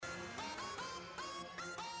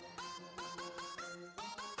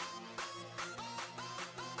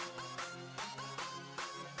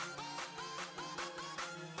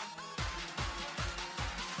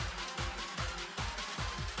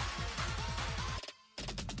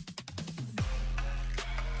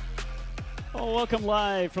Oh, welcome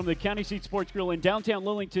live from the County Seat Sports Grill in downtown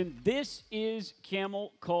Lillington. This is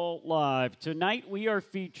Camel Call Live. Tonight we are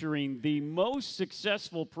featuring the most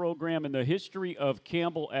successful program in the history of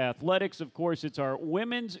Campbell Athletics. Of course, it's our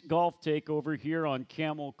women's golf takeover here on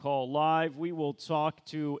Camel Call Live. We will talk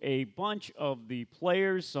to a bunch of the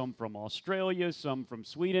players, some from Australia, some from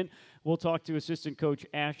Sweden. We'll talk to assistant coach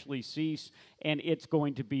Ashley Sease, and it's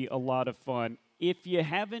going to be a lot of fun. If you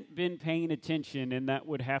haven't been paying attention, and that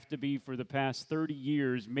would have to be for the past 30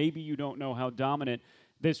 years, maybe you don't know how dominant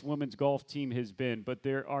this women's golf team has been. But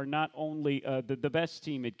there are not only the best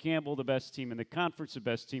team at Campbell, the best team in the conference, the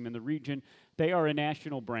best team in the region. They are a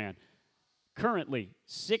national brand. Currently,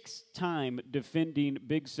 6-time defending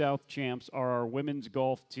Big South champs are our women's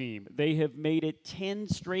golf team. They have made it 10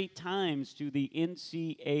 straight times to the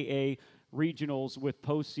NCAA regionals with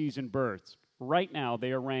postseason berths. Right now,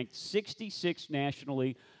 they are ranked 66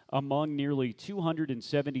 nationally among nearly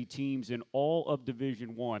 270 teams in all of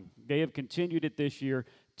Division I. They have continued it this year.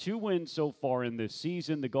 2 wins so far in this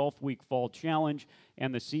season, the Golf Week Fall Challenge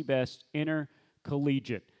and the Seabest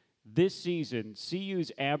Intercollegiate. This season,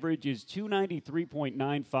 CU's average is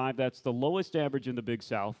 293.95. That's the lowest average in the Big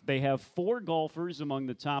South. They have 4 golfers among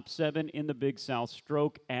the top 7 in the Big South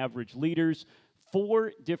stroke average leaders.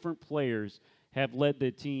 4 different players have led the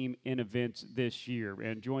team in events this year.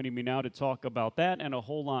 And joining me now to talk about that and a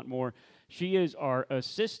whole lot more, she is our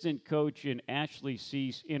assistant coach in Ashley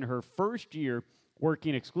Sease. In her first year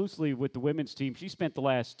working exclusively with the women's team, she spent the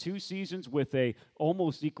last 2 seasons with a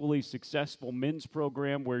almost equally successful men's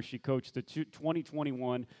program where she coached the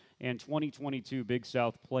 2021 and 2022 Big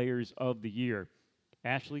South Players of the Year.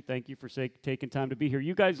 Ashley, thank you for taking time to be here.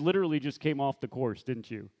 You guys literally just came off the course, didn't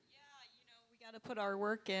you? To put our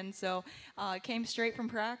work in, so came straight from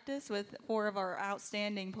practice with 4 of our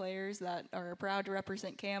outstanding players that are proud to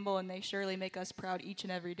represent Campbell, and they surely make us proud each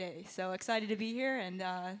and every day. So excited to be here, and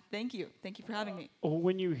thank you for having me.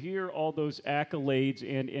 When you hear all those accolades,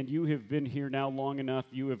 and you have been here now long enough,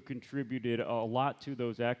 you have contributed a lot to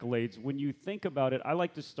those accolades. When you think about it, I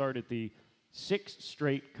like to start at the 6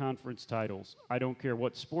 straight conference titles. I don't care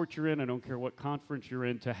what sport you're in, I don't care what conference you're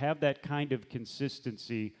in, to have that kind of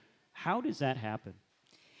consistency. How does that happen?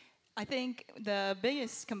 I think the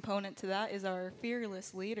biggest component to that is our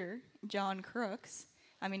fearless leader, John Crooks.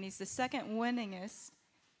 I mean, he's the second winningest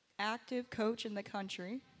active coach in the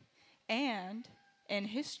country and in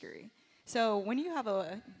history. So when you have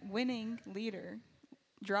a winning leader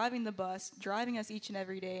driving the bus, driving us each and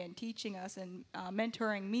every day and teaching us and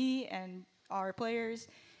mentoring me and our players,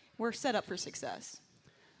 we're set up for success.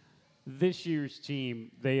 This year's team,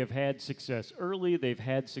 they have had success early, they've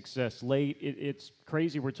had success late. It's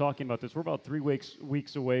crazy we're talking about this. We're about 3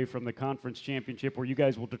 weeks away from the conference championship where you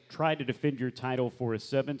guys will try to defend your title for a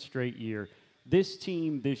 7th straight year. This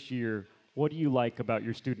team this year, what do you like about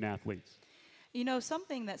your student athletes? You know,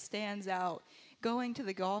 something that stands out, going to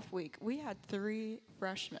the golf week, we had 3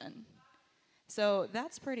 freshmen. So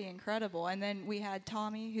that's pretty incredible. And then we had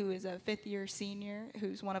Tommy, who is a 5th-year senior,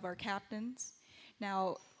 who's one of our captains.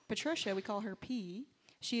 Now, Patricia, we call her P,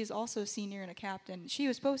 she is also a senior and a captain. She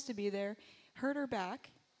was supposed to be there, hurt her back,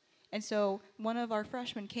 and so one of our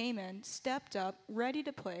freshmen came in, stepped up, ready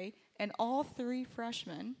to play, and all 3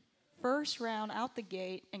 freshmen, first round out the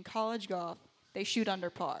gate in college golf, they shoot under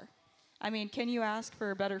par. I mean, can you ask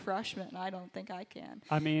for a better freshman? I don't think I can.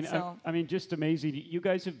 I mean, just amazing. You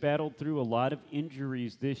guys have battled through a lot of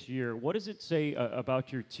injuries this year. What does it say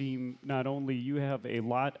about your team? Not only you have a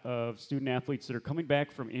lot of student athletes that are coming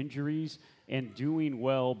back from injuries and doing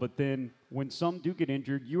well, but then when some do get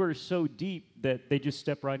injured, you are so deep that they just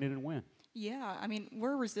step right in and win. Yeah, I mean,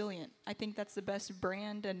 we're resilient. I think that's the best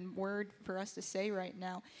brand and word for us to say right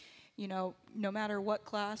now. You know, no matter what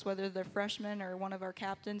class, whether they're freshmen or one of our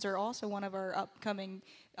captains or also one of our upcoming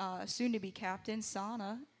soon-to-be captains,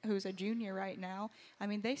 Sana, who's a junior right now, I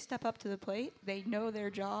mean, they step up to the plate, they know their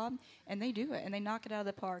job, and they do it, and they knock it out of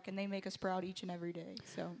the park, and they make us proud each and every day.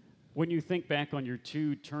 So, when you think back on your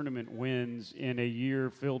 2 tournament wins in a year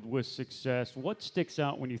filled with success, what sticks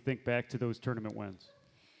out when you think back to those tournament wins?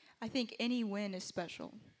 I think any win is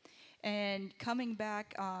special. And coming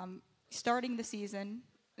back, starting the season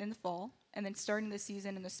in the fall, and then starting the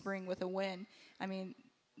season in the spring with a win. I mean,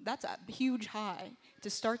 that's a huge high to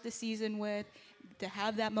start the season with, to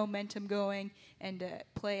have that momentum going, and to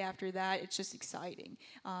play after that. It's just exciting.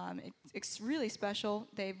 It's really special.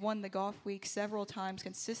 They've won the golf week several times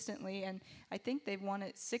consistently, and I think they've won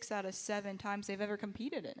it 6 out of 7 times they've ever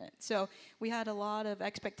competed in it. So we had a lot of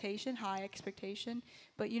expectation, high expectation,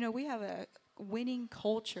 but, you know, we have a winning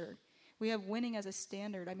culture. We have winning as a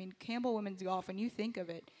standard. I mean, Campbell women's golf, when you think of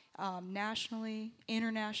it, nationally,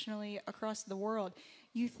 internationally, across the world,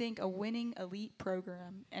 you think a winning elite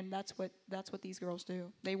program, and that's what these girls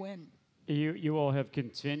do. They win. You all have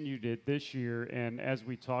continued it this year, and as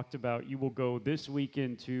we talked about, you will go this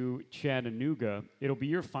weekend to Chattanooga. It'll be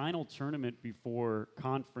your final tournament before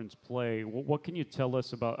conference play. What can you tell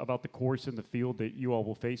us about the course and the field that you all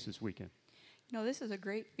will face this weekend? This is a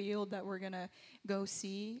great field that we're going to go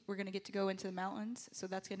see. We're going to get to go into the mountains, so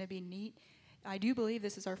that's going to be neat. I do believe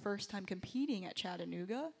this is our first time competing at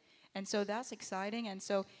Chattanooga, and so that's exciting. And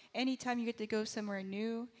so anytime you get to go somewhere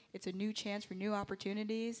new, it's a new chance for new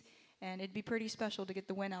opportunities. And it'd be pretty special to get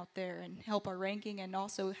the win out there and help our ranking and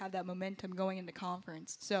also have that momentum going into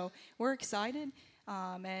conference. So we're excited,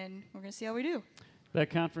 and we're going to see how we do. That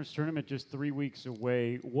conference tournament just 3 weeks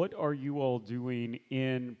away. What are you all doing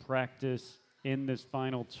in practice in this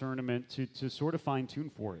final tournament to sort of fine-tune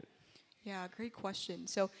for it? Yeah, great question.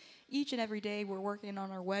 So each and every day we're working on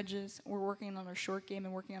our wedges, we're working on our short game,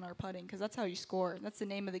 and working on our putting, because that's how you score. That's the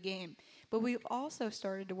name of the game. But we've also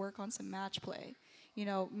started to work on some match play.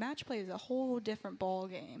 Match play is a whole different ball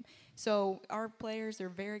game. So our players are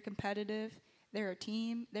very competitive. They're a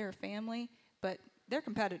team. They're a family. But they're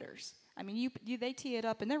competitors. I mean, they tee it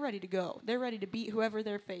up, and they're ready to go. They're ready to beat whoever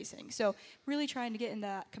they're facing. So really trying to get in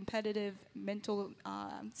that competitive mental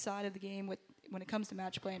side of the game when it comes to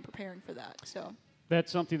match play and preparing for that. So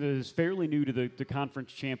that's something that is fairly new to the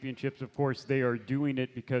conference championships. Of course, they are doing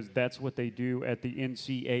it because that's what they do at the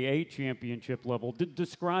NCAA championship level.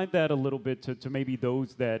 Describe that a little bit to maybe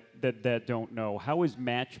those that don't know. How is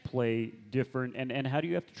match play different, and how do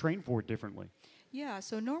you have to train for it differently? Yeah,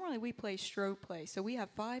 so normally we play stroke play. So we have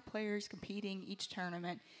 5 players competing each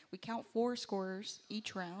tournament. We count 4 scorers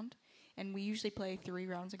each round, and we usually play 3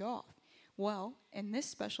 rounds of golf. Well, in this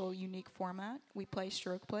special, unique format, we play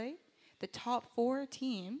stroke play. The top 4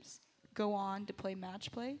 teams go on to play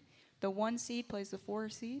match play. The 1 seed plays the 4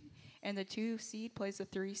 seed, and the 2 seed plays the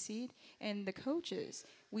 3 seed. And the coaches,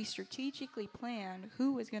 we strategically plan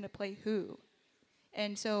who is going to play who.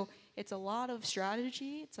 And so it's a lot of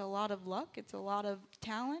strategy, it's a lot of luck, it's a lot of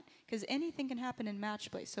talent, because anything can happen in match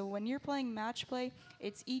play. So when you're playing match play,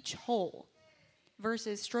 it's each hole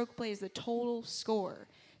versus stroke play is the total score.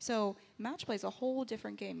 So match play is a whole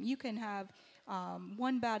different game. You can have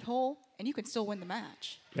 1 bad hole, and you can still win the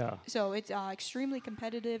match. Yeah. So it's extremely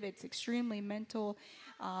competitive. It's extremely mental,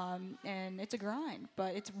 and it's a grind.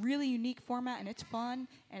 But it's really unique format, and it's fun,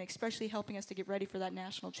 and especially helping us to get ready for that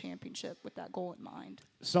national championship with that goal in mind.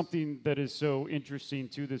 Something that is so interesting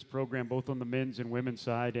to this program, both on the men's and women's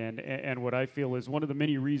side, and what I feel is one of the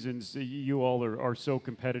many reasons you all are so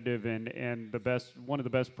competitive and one of the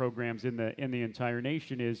best programs in the entire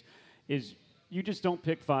nation is you just don't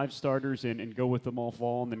pick 5 starters and go with them all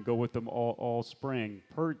fall and then go with them all spring.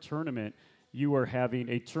 Per tournament, you are having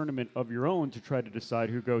a tournament of your own to try to decide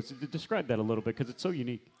who goes. Describe that a little bit, because it's so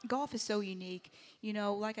unique. Golf is so unique.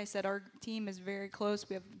 Like I said, our team is very close.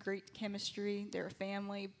 We have great chemistry. They're a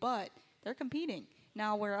family, but they're competing.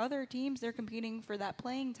 Now, where other teams, they're competing for that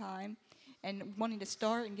playing time and wanting to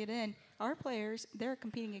start and get in, our players, they're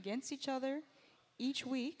competing against each other each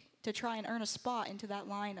week to try and earn a spot into that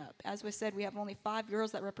lineup. As was said, we have only 5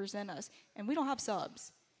 girls that represent us, and we don't have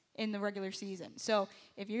subs in the regular season. So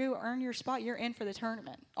if you earn your spot, you're in for the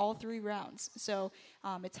tournament, all 3 rounds. So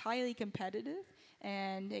it's highly competitive,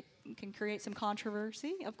 and it can create some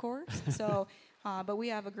controversy, of course. So, but we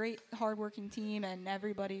have a great, hardworking team, and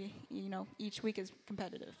everybody, each week is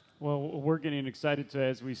competitive. Well, we're getting excited to,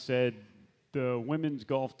 as we said, the women's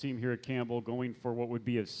golf team here at Campbell going for what would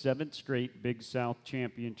be a 7th straight Big South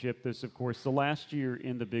championship. This, of course, the last year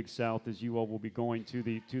in the Big South, as you all will be going to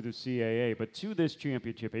the CAA. But to this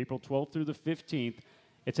championship, April 12th through the 15th,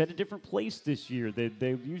 it's at a different place this year.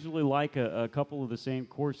 They usually like a couple of the same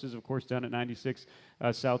courses, of course, down at 96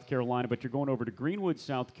 South Carolina. But you're going over to Greenwood,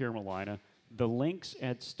 South Carolina, the links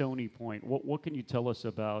at Stony Point. What can you tell us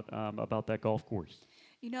about that golf course?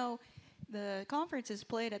 The conference has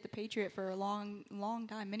played at the Patriot for a long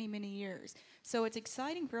time, many, many years. So it's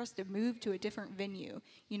exciting for us to move to a different venue.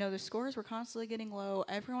 The scores were constantly getting low.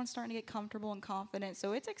 Everyone's starting to get comfortable and confident.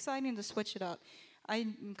 So it's exciting to switch it up.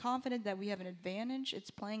 I'm confident that we have an advantage.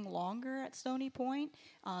 It's playing longer at Stony Point.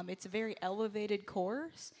 It's a very elevated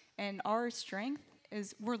course. And our strength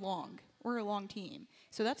is we're long. We're a long team.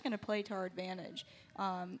 So that's going to play to our advantage.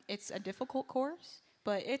 It's a difficult course,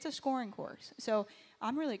 but it's a scoring course. So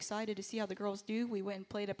I'm really excited to see how the girls do. We went and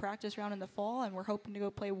played a practice round in the fall, and we're hoping to go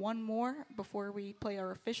play one more before we play our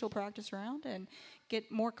official practice round and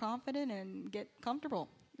get more confident and get comfortable.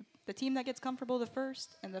 the team that gets comfortable the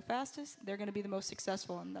first and the fastest, they're going to be the most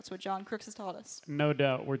successful, and that's what John Crooks has taught us. No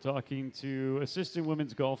doubt. We're talking to assistant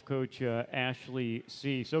women's golf coach Ashley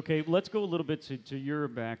Sease. Okay, let's go a little bit to your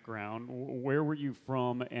background. Where were you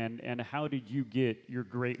from, and how did you get your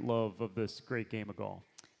great love of this great game of golf?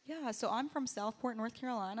 Yeah, so I'm from Southport, North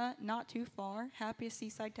Carolina, not too far, happiest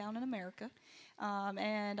seaside town in America.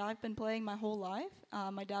 And I've been playing my whole life.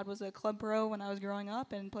 My dad was a club pro when I was growing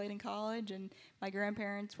up and played in college, and my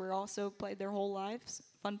grandparents were also played their whole lives.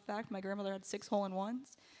 Fun fact, my grandmother had 6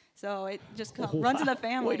 hole-in-ones. So it just runs in the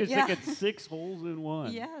family. Wait a second, 6 holes in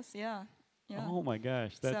one? Yes, yeah. Yeah. Oh, my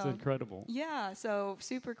gosh, that's incredible. Yeah, so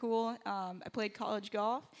super cool. I played college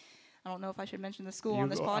golf. I don't know if I should mention the school on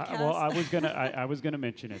this podcast. Well, I was gonna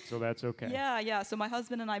mention it, so that's okay. Yeah. So my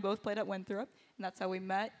husband and I both played at Winthrop, and that's how we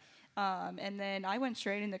met. And then I went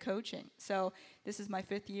straight into coaching. So this is my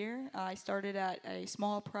 5th year. I started at a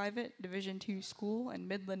small private Division II school in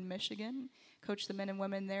Midland, Michigan. Coached the men and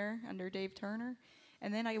women there under Dave Turner.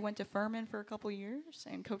 And then I went to Furman for a couple years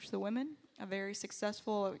and coached the women. A very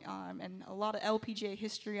successful and a lot of LPGA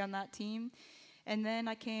history on that team. And then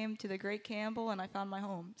I came to the Great Campbell, and I found my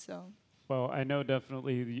home. So. Well, I know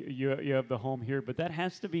definitely you have the home here, but that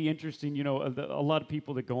has to be interesting. You know, a lot of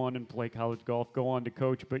people that go on and play college golf go on to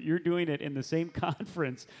coach, but you're doing it in the same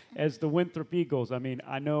conference as the Winthrop Eagles. I mean,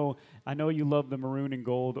 I know you love the maroon and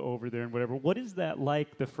gold over there and whatever. What is that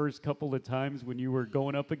like the first couple of times when you were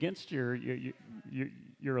going up against your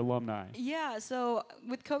alumni? Yeah, so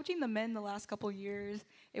with coaching the men the last couple years,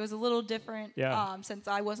 it was a little different since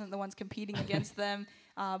I wasn't the ones competing against them.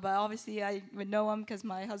 But obviously I would know them because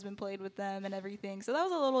my husband played with them and everything. So that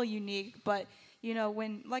was a little unique. But, you know,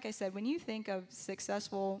 like I said, when you think of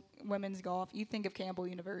successful women's golf, you think of Campbell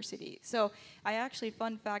University. So I actually,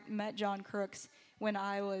 fun fact, met John Crooks when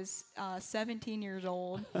I was 17 years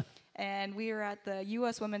old. And we were at the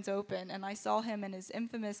U.S. Women's Open, and I saw him in his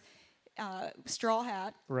infamous straw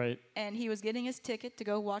hat. Right. And he was getting his ticket to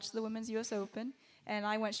go watch the Women's U.S. Open. And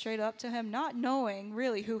I went straight up to him, not knowing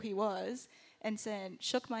really who he was, and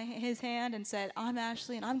shook his hand and said, "I'm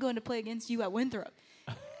Ashley, and I'm going to play against you at Winthrop."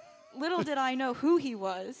 Little did I know who he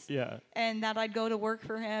was, and that I'd go to work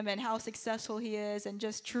for him, and how successful he is, and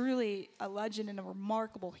just truly a legend and a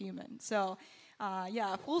remarkable human. So,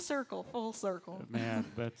 full circle. Man,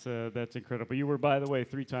 that's incredible. You were, by the way,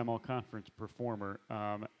 3-time all-conference performer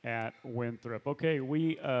at Winthrop. Okay,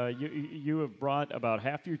 you have brought about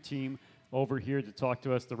half your team over here to talk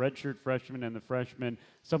to us, the redshirt freshmen and the freshmen,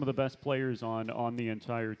 some of the best players on the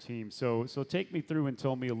entire team. So take me through and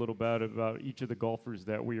tell me a little bit about each of the golfers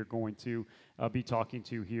that we are going to be talking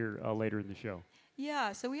to here later in the show.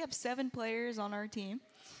 Yeah, so we have 7 players on our team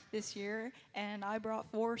this year, and I brought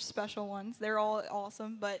 4 special ones. They're all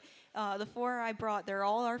awesome, but the 4 I brought, they're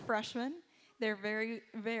all our freshmen. They're very,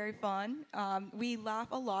 very fun. We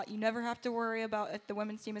laugh a lot. You never have to worry about if the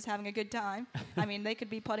women's team is having a good time. I mean, they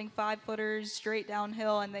could be putting 5-footers straight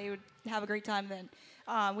downhill, and they would have a great time then.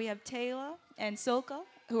 We have Taylah and Silka,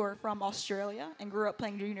 who are from Australia and grew up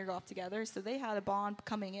playing junior golf together, so they had a bond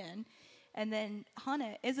coming in. And then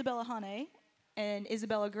Isabella Hahne and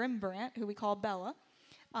Isabella Grimbrandt, who we call Bella.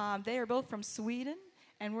 They are both from Sweden.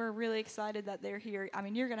 And we're really excited that they're here. I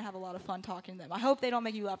mean, you're going to have a lot of fun talking to them. I hope they don't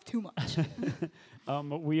make you laugh too much.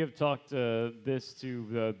 We have talked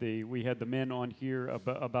we had the men on here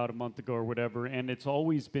about a month ago or whatever, and it's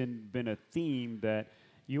always been a theme that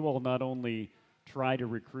you all not only try to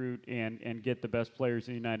recruit and get the best players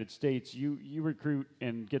in the United States, you recruit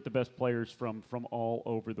and get the best players from all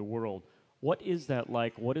over the world. What is that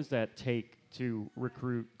like? What does that take to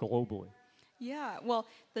recruit globally? Yeah, well,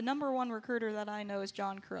 the number one recruiter that I know is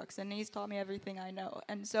John Crooks, and he's taught me everything I know.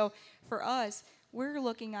 And so for us, we're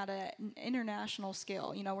looking at an international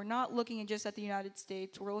scale. You know, we're not looking just at the United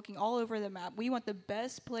States. We're looking all over the map. We want the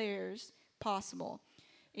best players possible.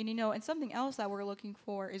 And, you know, and something else that we're looking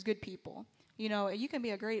for is good people. You know, you can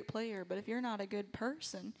be a great player, but if you're not a good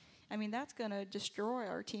person, I mean, that's going to destroy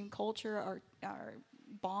our team culture, our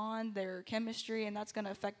bond, their chemistry, and that's going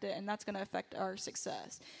to affect it, and that's going to affect our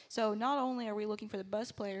success. So not only are we looking for the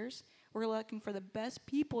best players, we're looking for the best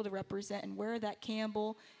people to represent and wear that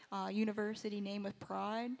Campbell University name with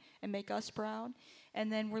pride and make us proud.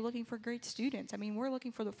 And then we're looking for great students. I mean, we're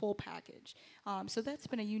looking for the full package. So that's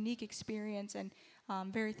been a unique experience, and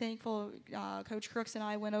I'm very thankful. Coach Crooks and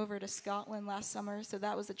I went over to Scotland last summer, so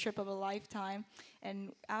that was a trip of a lifetime.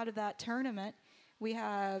 And out of that tournament, we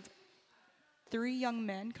have 3 young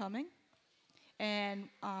men coming and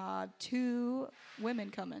 2 women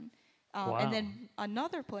coming. Wow. And then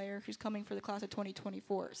another player who's coming for the class of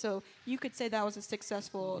 2024. So you could say that was a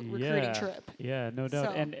successful recruiting trip. Yeah, no doubt.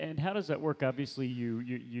 So- And how does that work? Obviously,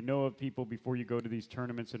 you know of people before you go to these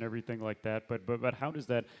tournaments and everything like that. But how does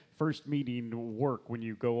that first meeting work when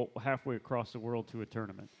you go halfway across the world to a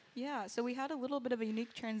tournament? Yeah, so we had a little bit of a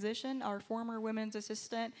unique transition. Our former women's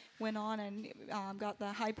assistant went on and got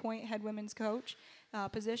the High Point head women's coach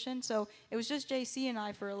position. So it was just JC and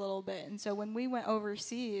I for a little bit. And so when we went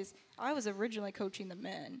overseas, I was originally coaching the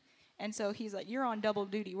men. And so he's like, "You're on double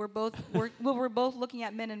duty. We're both looking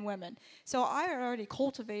at men and women." So I had already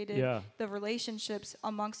cultivated the relationships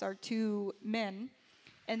amongst our two men.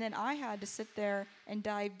 And then I had to sit there and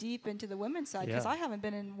dive deep into the women's side because I haven't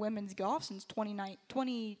been in women's golf since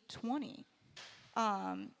 2020.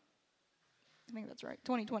 I think that's right,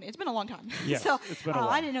 2020. It's been a long time. Yes, So it's been a while.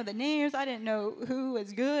 I didn't know the names. I didn't know who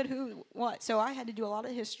was good, who what. So I had to do a lot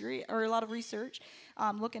of history or a lot of research,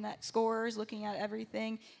 looking at scores, looking at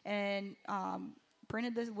everything, and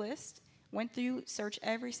printed this list, went through, searched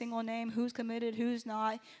every single name, who's committed, who's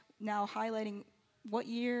not, now highlighting what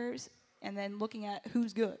years, and then looking at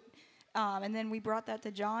who's good. And then we brought that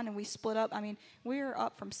to John, and we split up. I mean, we were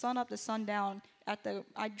up from sun up to sundown.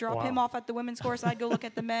 I'd drop him off at the women's course. I'd go look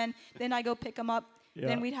at the men. Then I'd go pick him up. Yeah.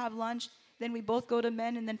 Then we'd have lunch. Then we both go to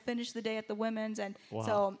men, and then finish the day at the women's. And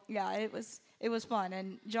so, yeah, it was fun.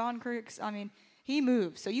 And John Crooks, I mean, he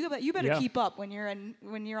moves. So you better keep up when you're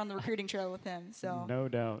on the recruiting trail with him. So no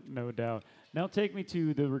doubt. Now take me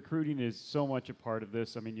to the recruiting is so much a part of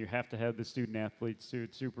this. I mean, you have to have the student athletes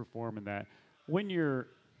to perform in that. When you're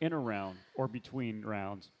in a round or between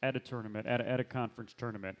rounds at a tournament, at a conference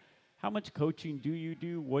tournament, how much coaching do you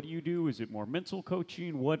do? What do you do? Is it more mental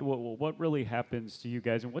coaching? What really happens to you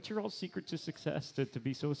guys? And what's your all secret to success to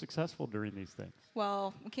be so successful during these things?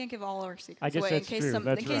 Well, we can't give all our secrets I guess away that's true.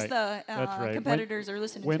 That's in case right. the competitors are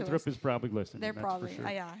listening to Winthrop us. is probably listening. They're that's probably, for sure.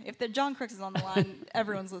 yeah. If the John Crooks is on the line,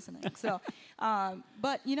 everyone's listening. So,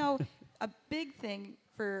 but a big thing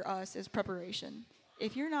for us is preparation.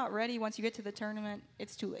 If you're not ready once you get to the tournament,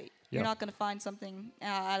 it's too late. You're not going to find something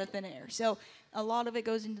out of thin air. So a lot of it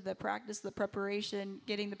goes into the practice, the preparation,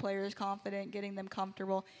 getting the players confident, getting them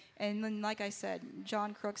comfortable. And then, like I said,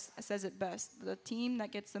 John Crooks says it best. The team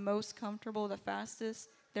that gets the most comfortable the fastest,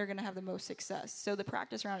 they're going to have the most success. So the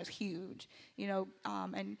practice round is huge,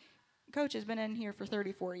 and Coach has been in here for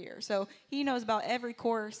 34 years. So he knows about every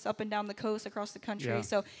course up and down the coast across the country. Yeah.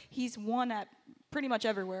 So he's won at pretty much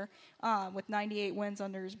everywhere with 98 wins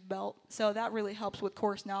under his belt. So that really helps with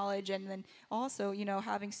course knowledge. And then also,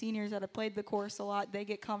 having seniors that have played the course a lot, they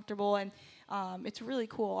get comfortable. And it's really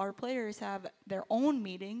cool. Our players have their own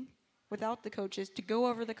meeting without the coaches to go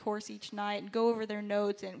over the course each night and go over their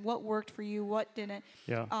notes and what worked for you, what didn't.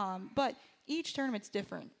 Yeah. But each tournament's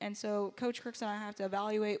different. And so Coach Crooks and I have to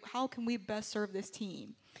evaluate how can we best serve this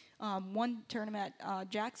team. One tournament at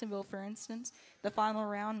Jacksonville, for instance, the final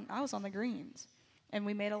round, I was on the greens. And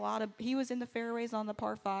we made he was in the fairways on the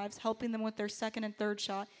par fives, helping them with their second and third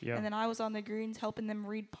shot. Yeah. And then I was on the greens, helping them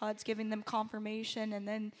read putts, giving them confirmation. And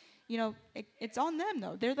then, it's on them,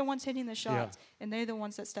 though. They're the ones hitting the shots. Yeah. And they're the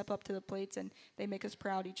ones that step up to the plates, and they make us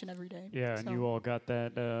proud each and every day. Yeah, and you all got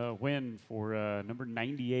that win for number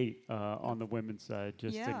 98 on the women's side.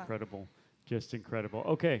 Just incredible. Just incredible.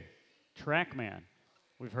 Okay, TrackMan.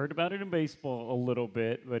 We've heard about it in baseball a little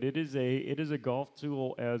bit, but it is a golf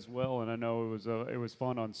tool as well. And I know it was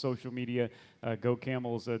fun on social media. Go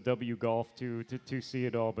Camel's W Golf to see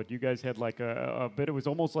it all. But you guys had like a bit. It was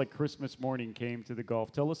almost like Christmas morning came to the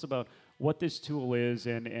golf. Tell us about what this tool is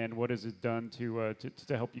and what has it done to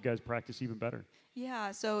help you guys practice even better.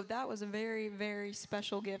 Yeah, so that was a very, very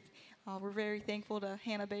special gift. We're very thankful to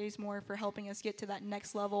Hahne Bazemore for helping us get to that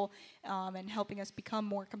next level and helping us become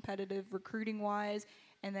more competitive recruiting-wise,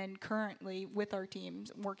 and then currently with our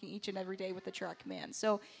teams working each and every day with the TrackMan.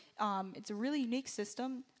 So it's a really unique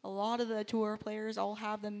system. A lot of the tour players all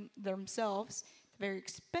have them themselves. It's a very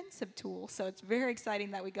expensive tool, so it's very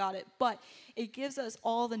exciting that we got it. But it gives us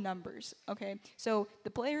all the numbers, okay? So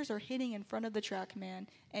the players are hitting in front of the TrackMan,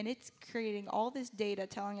 and it's creating all this data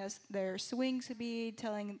telling us their swing speed,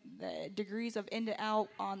 telling the degrees of in to out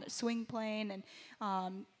on the swing plane,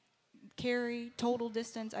 and carry, total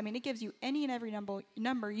distance. I mean, it gives you any and every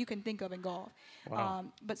number you can think of in golf. Wow.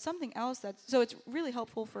 But something else so it's really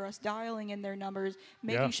helpful for us dialing in their numbers,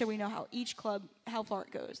 making sure we know how each club, how far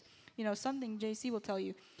it goes. Something JC will tell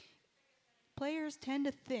you, players tend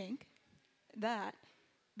to think that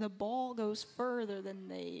the ball goes further than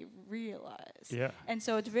they realize. Yeah. And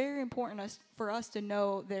so it's very important for us to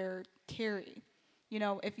know their carry.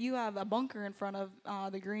 If you have a bunker in front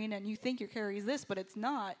of the green and you think your carry is this, but it's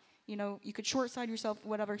not, you could short side yourself,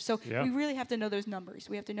 whatever. So we really have to know those numbers.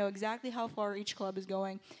 We have to know exactly how far each club is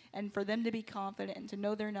going, and for them to be confident and to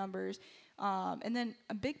know their numbers. And then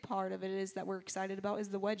a big part of it is that we're excited about is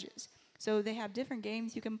the wedges. So they have different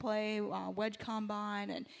games you can play, wedge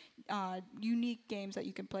combine, and unique games that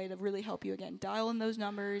you can play to really help you, again, dial in those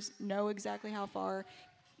numbers, know exactly how far,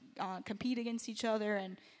 compete against each other,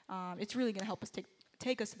 and it's really going to help us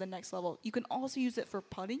take us to the next level. You can also use it for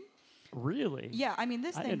putting. Really? Yeah, I mean,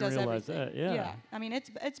 this thing does everything. That, yeah. I mean,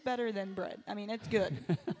 it's better than bread. I mean, it's good.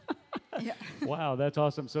 Yeah. Wow, that's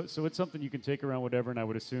awesome. So it's something you can take around whatever, and I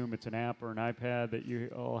would assume it's an app or an iPad that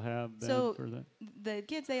you all have for that. The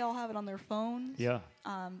kids, they all have it on their phones. Yeah.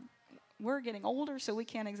 We're getting older, so we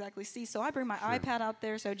can't exactly see. So I bring my iPad out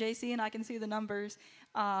there so JC and I can see the numbers.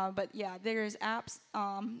 But yeah, there's apps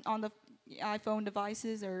on the iPhone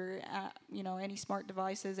devices or any smart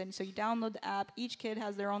devices, and so you download the app. Each kid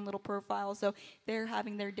has their own little profile, so they're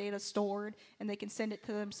having their data stored, and they can send it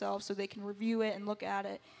to themselves so they can review it and look at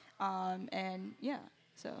it. And yeah,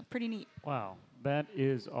 so pretty neat. Wow, that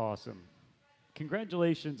is awesome.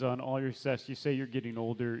 Congratulations on all your success. You say you're getting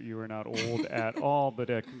older. You are not old at all, but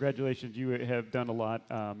congratulations. You have done a lot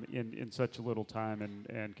in such a little time,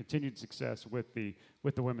 and continued success with the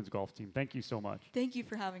women's golf team. Thank you so much. Thank you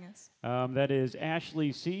for having us. That is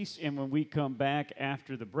Ashley Sease, and when we come back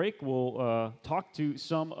after the break, we'll talk to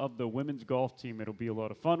some of the women's golf team. It'll be a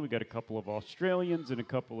lot of fun. We got a couple of Australians and a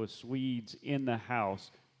couple of Swedes in the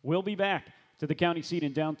house. We'll be back to the county seat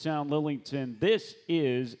in downtown Lillington. This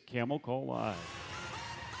is Camel Call Live.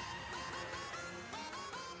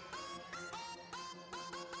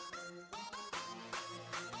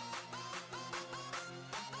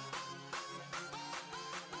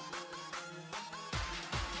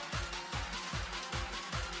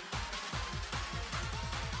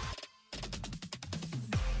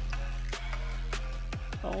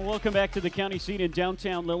 Welcome back to the county seat in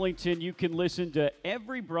downtown Lillington. You can listen to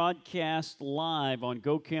every broadcast live on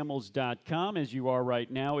GoCamels.com as you are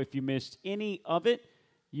right now. If you missed any of it,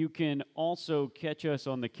 you can also catch us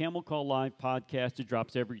on the Camel Call Live podcast. It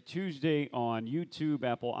drops every Tuesday on YouTube,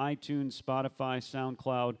 Apple iTunes, Spotify,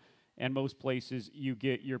 SoundCloud, and most places you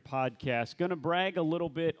get your podcast. Going to brag a little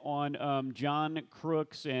bit on John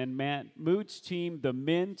Crooks and Matt Moot's team, the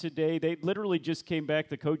men today. They literally just came back.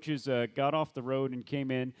 The coaches got off the road and came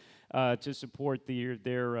in to support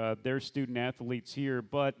their student athletes here.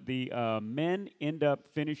 But the men end up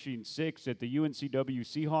finishing sixth at the UNCW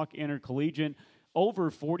Seahawk Intercollegiate over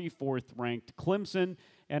 44th ranked Clemson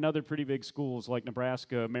and other pretty big schools like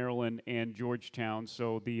Nebraska, Maryland, and Georgetown.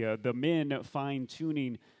 So the men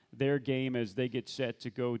fine-tuning their game as they get set to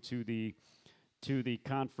go to the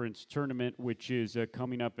conference tournament, which is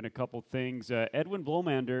coming up in a couple things. Edwin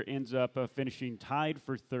Blomander ends up finishing tied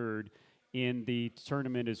for third in the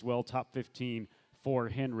tournament as well, top 15 for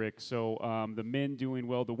Henrik. So the men doing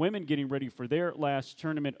well. The women getting ready for their last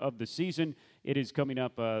tournament of the season. It is coming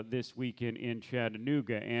up this weekend in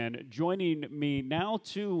Chattanooga. And joining me now,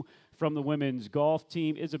 too, from the women's golf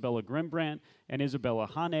team, Isabella Grimbrandt and Isabella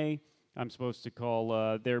Hahne. I'm supposed to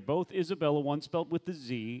call, they're both Isabella, one spelled with a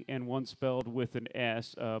Z and one spelled with an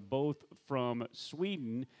S, both from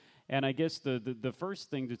Sweden. And I guess the first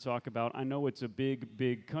thing to talk about, I know it's a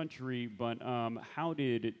big country, but how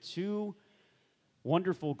did two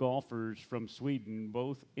wonderful golfers from Sweden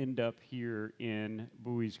both end up here in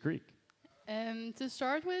Buies Creek? To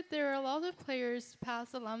start with, there are a lot of players,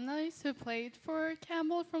 past alumni, who played for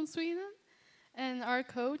Campbell from Sweden, and our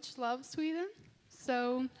coach loves Sweden.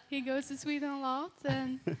 So he goes to Sweden a lot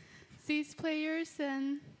and sees players,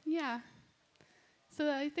 and yeah.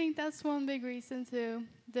 So I think that's one big reason too.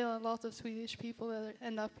 There are a lot of Swedish people that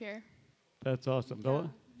end up here. That's awesome.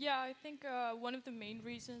 Bella? Yeah, I think one of the main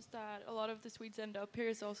reasons that a lot of the Swedes end up here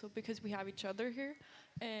is also because we have each other here.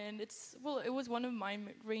 And it was one of my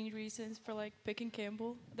main reasons for picking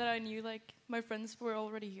Campbell, that I knew my friends were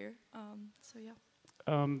already here. So yeah.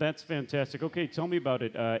 That's fantastic. Okay, tell me about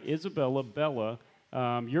it. Isabella, Bella,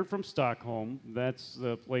 you're from Stockholm. That's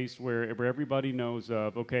the place where everybody knows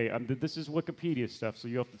of. Okay, this is Wikipedia stuff, so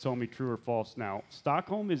you have to tell me true or false now.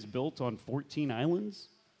 Stockholm is built on 14 islands?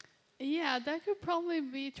 Yeah, that could probably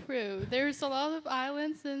be true. There's a lot of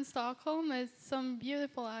islands in Stockholm. It's some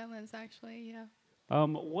beautiful islands, actually, yeah.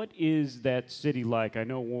 What is that city like? I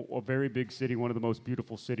know a very big city, one of the most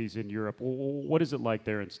beautiful cities in Europe. What is it like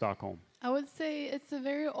there in Stockholm? I would say it's a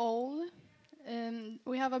very old, and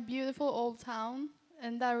we have a beautiful old town,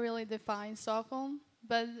 and that really defines Stockholm.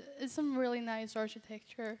 But it's some really nice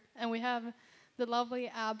architecture, and we have the lovely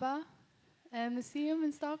ABBA museum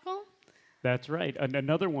in Stockholm. That's right.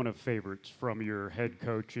 Another one of favorites from your head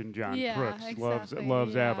coach and John Yeah, Crooks. exactly,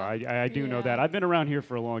 Loves yeah. ABBA. I do know that. Yeah. I've been around here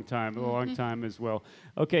for a long time as well.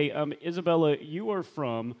 Okay, Isabella, you are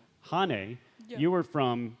from Hahne. Yeah. You are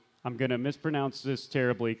from, I'm going to mispronounce this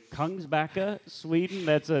terribly, Kungsbacka, Sweden.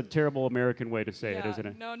 That's a terrible American way to say it, isn't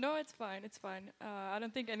it? No, it's fine. It's fine. I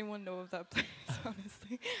don't think anyone knows of that place,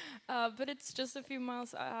 honestly. But it's just a few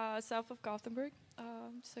miles south of Gothenburg.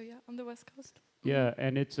 So yeah, on the west coast. Yeah,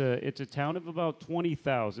 and it's a town of about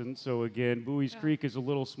 20,000. So again, Bowie's Creek is a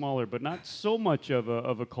little smaller, but not so much of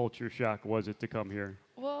a culture shock, was it, to come here?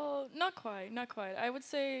 Well, not quite. I would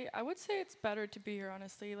say it's better to be here,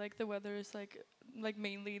 honestly. Like the weather is like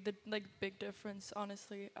mainly the like big difference,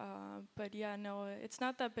 honestly. But yeah, no, it's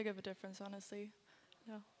not that big of a difference, honestly.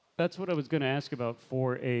 No. That's what I was going to ask about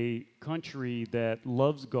for a country that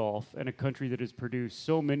loves golf and a country that has produced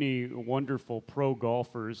so many wonderful pro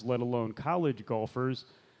golfers, let alone college golfers.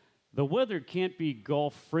 The weather can't be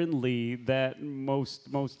golf friendly that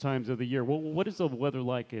most times of the year. Well, what is the weather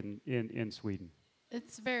like in Sweden?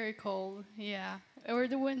 It's very cold, yeah. Or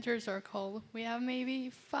the winters are cold. We have maybe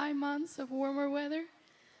 5 months of warmer weather,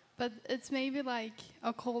 but it's maybe like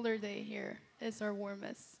a colder day here is our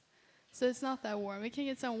warmest. So it's not that warm. We can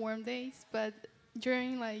get some warm days, but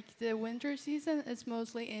during like the winter season, it's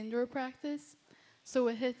mostly indoor practice. So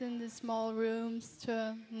we hit in the small rooms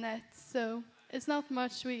to nets. So it's not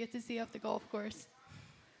much we get to see off the golf course.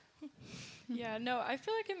 Yeah, no, I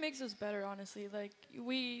feel like it makes us better, honestly. Like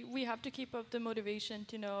we have to keep up the motivation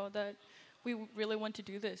to know that we really want to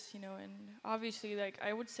do this, and obviously, like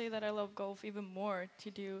I would say that I love golf even more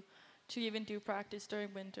to even do practice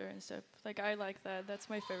during winter and stuff. Like I like that. That's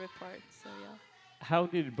my favorite part. So yeah. How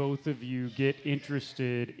did both of you get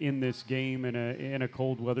interested in this game in a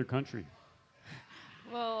cold weather country?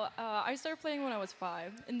 Well, I started playing when I was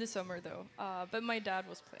 5 in the summer though. But my dad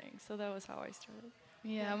was playing, so that was how I started.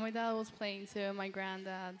 Yeah, my dad was playing too, my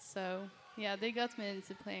granddad. So yeah, they got me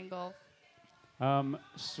into playing golf.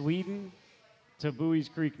 Sweden to Bowie's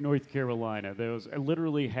Creek, North Carolina. There's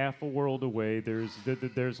literally half a world away.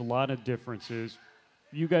 There's a lot of differences.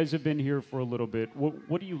 You guys have been here for a little bit.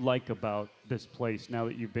 What do you like about this place now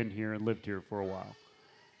that you've been here and lived here for a while?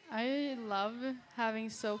 I love having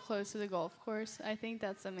so close to the golf course. I think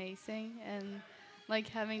that's amazing, and like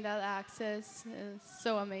having that access is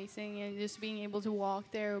so amazing, and just being able to walk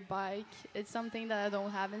there or bike, it's something that I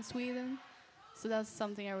don't have in Sweden. So that's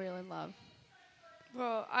something I really love.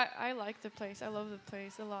 Well, I like the place. I love the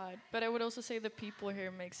place a lot. But I would also say the people here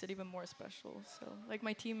makes it even more special. So, like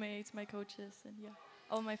my teammates, my coaches, and yeah,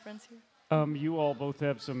 all my friends here. You all both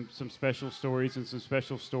have some special stories and some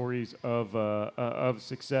special stories of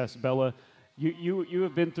success. Bella, you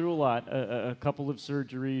have been through a lot, a couple of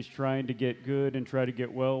surgeries, trying to get good and try to get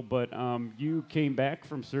well. But you came back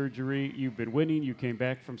from surgery. You've been winning. You came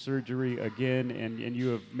back from surgery again, and you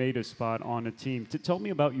have made a spot on a team. Tell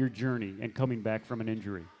me about your journey and coming back from an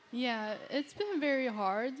injury. Yeah, it's been very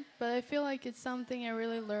hard, but I feel like it's something I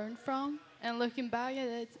really learned from. And looking back at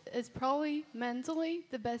it, it's probably mentally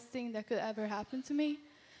the best thing that could ever happen to me,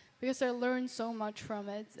 because I learned so much from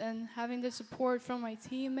it. And having the support from my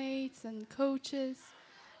teammates and coaches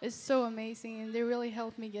is so amazing, and they really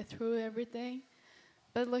helped me get through everything.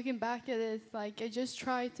 But looking back at it, like I just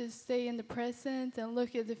tried to stay in the present and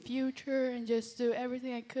look at the future and just do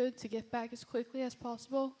everything I could to get back as quickly as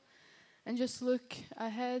possible. And just look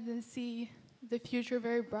ahead and see the future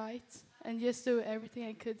very bright, and just do everything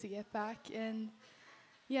I could to get back. And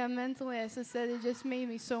yeah, mentally, as I said, it just made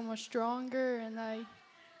me so much stronger, and I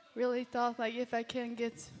really thought like if I can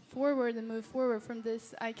get forward and move forward from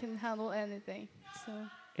this, I can handle anything. So.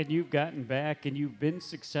 And you've gotten back, and you've been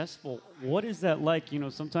successful. What is that like?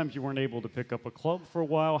 Sometimes you weren't able to pick up a club for a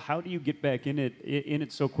while. How do you get back in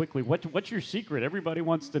it so quickly? What's your secret? Everybody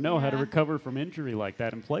wants to know how to recover from injury like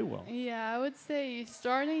that and play well. Yeah, I would say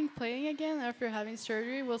starting playing again after having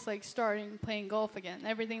surgery was like starting playing golf again.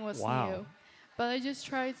 Everything was new. But I just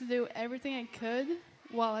tried to do everything I could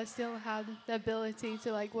while I still had the ability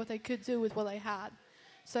to like what I could do with what I had.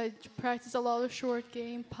 So I practiced a lot of short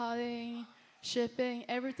game, putting, shipping,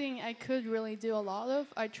 everything I could really do a lot of,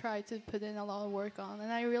 I tried to put in a lot of work on.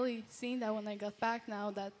 And I really seen that when I got back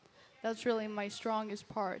now, that's really my strongest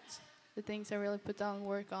part, the things I really put down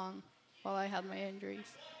work on while I had my injuries.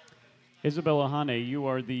 Isabella, Hahne, you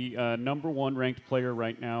are the #1 ranked player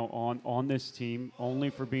right now on this team,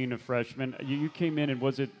 only for being a freshman. You came in, and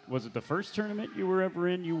was it the first tournament you were ever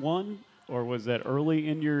in you won? Or was that early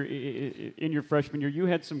in your freshman year? You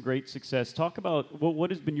had some great success. Talk about what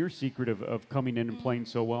has been your secret of coming in and playing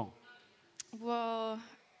so well? Well,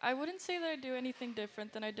 I wouldn't say that I do anything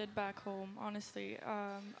different than I did back home, honestly.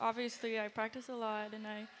 Obviously, I practice a lot and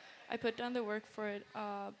I put down the work for it.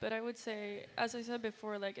 But I would say, as I said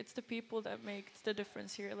before, like it's the people that makes the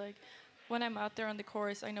difference here. Like when I'm out there on the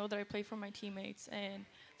course, I know that I play for my teammates, and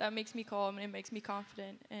that makes me calm and it makes me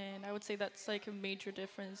confident. And I would say that's like a major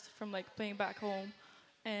difference from like playing back home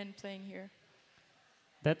and playing here.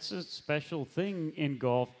 That's a special thing in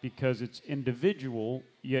golf because it's individual,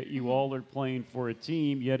 yet you all are playing for a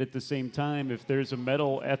team, yet at the same time, if there's a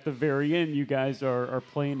medal at the very end, you guys are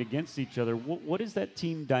playing against each other. What is that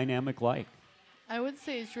team dynamic like? I would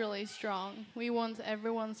say it's really strong. We want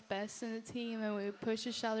everyone's best in the team, and we push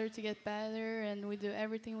each other to get better, and we do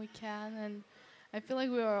everything we can. And I feel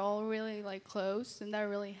like we are all really like close, and that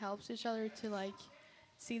really helps each other to like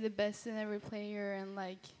see the best in every player, and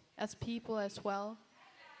like as people as well.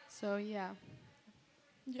 So yeah.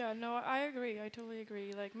 Yeah, no, I agree. I totally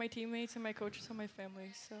agree. Like my teammates and my coaches are my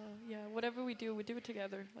family. So yeah, whatever we do it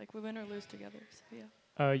together. Like we win or lose together. So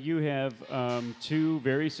yeah. You have two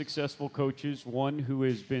very successful coaches, one who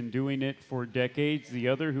has been doing it for decades, the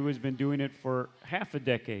other who has been doing it for half a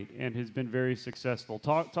decade and has been very successful.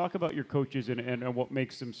 Talk about your coaches and what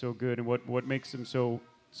makes them so good and what makes them so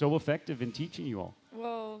effective in teaching you all.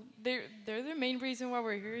 Well, they're the main reason why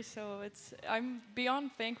we're here. So I'm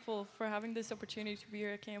beyond thankful for having this opportunity to be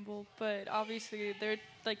here at Campbell. But obviously, they're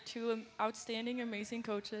like two outstanding, amazing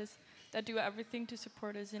coaches that do everything to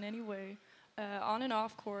support us in any way. On and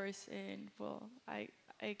off course, and well, I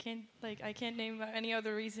can't name any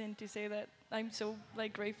other reason to say that I'm so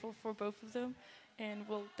like grateful for both of them, and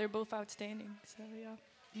well, they're both outstanding. So yeah.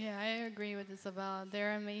 Yeah, I agree with Isabella.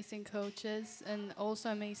 They're amazing coaches and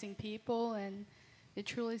also amazing people, and they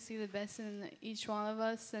truly see the best in each one of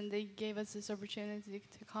us, and they gave us this opportunity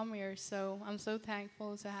to come here. So I'm so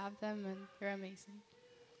thankful to have them, and they're amazing.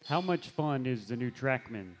 How much fun is the new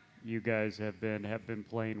TrackMan you guys have been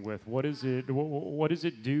playing with? What is it? What does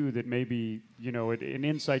it do that maybe an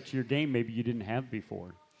insight to your game maybe you didn't have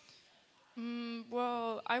before?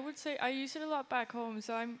 Well, I would say I use it a lot back home,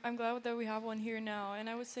 so I'm glad that we have one here now. And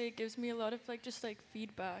I would say it gives me a lot of like just like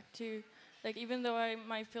feedback too. Like even though I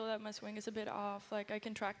might feel that my swing is a bit off, like I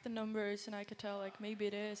can track the numbers and I could tell like maybe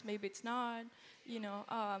it is, maybe it's not.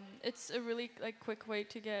 It's a really like quick way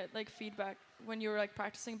to get like feedback when you're like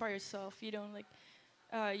practicing by yourself. You don't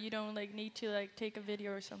need to like take a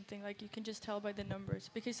video or something. Like you can just tell by the numbers,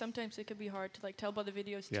 because sometimes it could be hard to like tell by the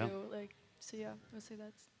videos too. Like so yeah, I would say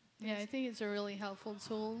that's. Yeah, I think it's a really helpful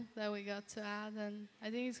tool that we got to add, and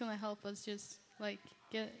I think it's gonna help us just like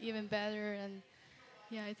get even better, and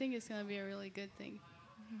yeah, I think it's gonna be a really good thing.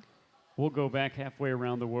 We'll go back halfway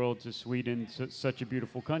around the world to Sweden, such a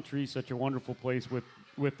beautiful country, such a wonderful place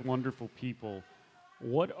with wonderful people.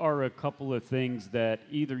 What are a couple of things that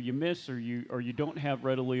either you miss or you don't have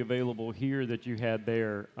readily available here that you had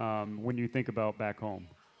there when you think about back home?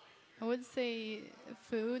 I would say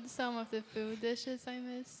food, some of the food dishes I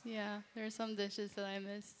miss. Yeah, there are some dishes that I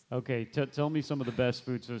miss. Okay, tell me some of the best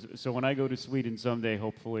food. So when I go to Sweden someday,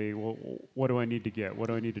 hopefully, what do I need to get? What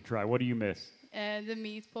do I need to try? What do you miss? The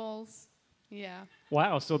meatballs. Yeah.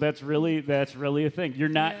 Wow, so that's really a thing. You're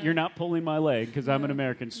not pulling my leg because I'm an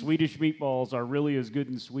American. Swedish meatballs are really as good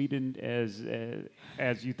in Sweden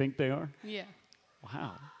as you think they are? Yeah.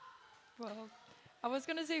 Wow. Well, I was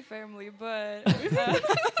gonna say family, but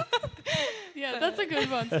yeah, that's a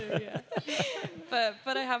good one too. Yeah.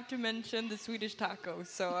 but I have to mention the Swedish tacos,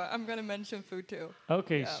 so I'm gonna mention food too.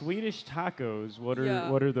 Okay, yeah. Swedish tacos. What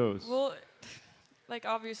are those? Well, like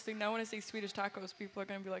obviously now when I say Swedish tacos, people are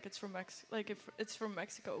gonna be like it's from it's from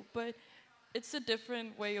Mexico, but it's a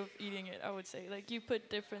different way of eating it. I would say like you put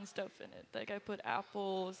different stuff in it. Like I put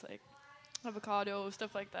apples, like avocado,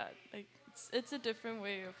 stuff like that. Like. It's a different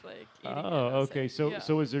way of like eating it. Oh, okay.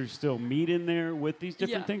 So is there still meat in there with these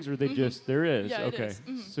different things, or they just there is? Yeah, okay. It is.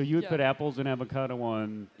 Mm-hmm. So you would put apples and avocado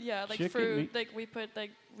on. Yeah, like chicken fruit. Meat?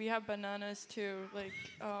 Like we have bananas too. Like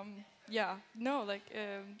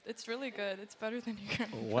it's really good. It's better than you can.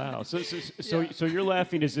 Wow. So you're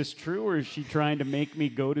laughing. Is this true, or is she trying to make me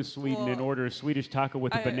go to Sweden and order a Swedish taco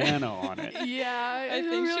with a banana on it? Yeah, I don't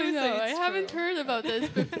think she really would know. say I it's haven't true. heard about this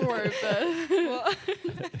before, but Well,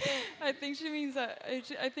 I think she means that.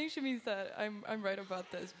 I think she means that I'm right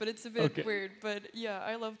about this, but it's a bit weird. But yeah,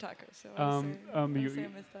 I love tacos, so I miss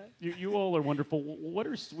that. You all are wonderful. What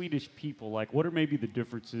are Swedish people like? What are maybe the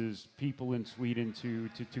differences people in Sweden to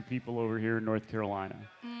people over here in North Carolina?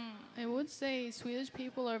 I would say Swedish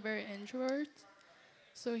people are very introvert.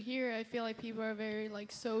 So here I feel like people are very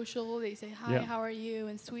like social. They say hi, how are you?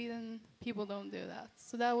 In Sweden, people don't do that.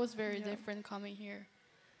 So that was very different coming here.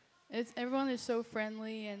 everyone is so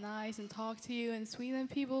friendly and nice and talk to you. In Sweden,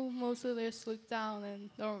 people mostly just look down and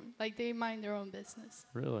they mind their own business.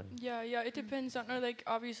 Really? Yeah, it depends on, or like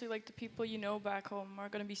obviously like the people you know back home are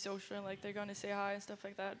gonna be social and like they're gonna say hi and stuff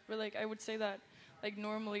like that. But like I would say that like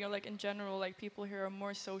normally or like in general like people here are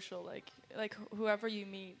more social. Like whoever you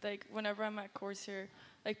meet, like whenever I'm at course here,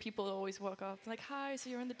 like people always walk up like hi, so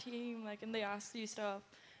you're on the team, like, and they ask you stuff.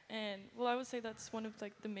 And well, I would say that's one of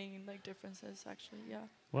like the main like differences actually. Yeah.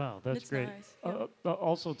 Wow, that's it's great. Nice. Yeah.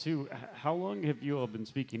 Also, too, how long have you all been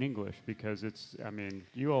speaking English? Because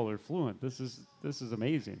you all are fluent. This is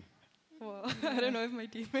amazing. Well, I don't know if my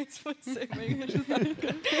teammates would say my English is that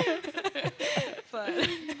good. But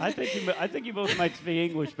I think you both might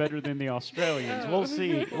speak English better than the Australians. We'll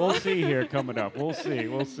see. We'll see here coming up. We'll see.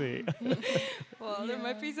 Well, there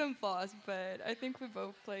might be some flaws, but I think we've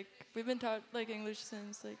been taught like English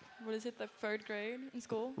since like the 3rd grade in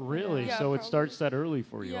school. Really? Yeah, So it starts that early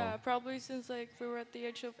for you Yeah, all. probably since like we were at the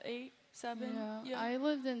age of 8, 7. Yeah, I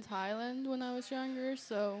lived in Thailand when I was younger,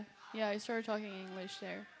 so yeah, I started talking English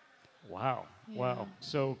there. Wow. Yeah. Wow.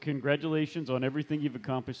 So congratulations on everything you've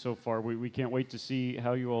accomplished so far. We can't wait to see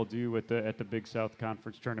how you all do at the Big South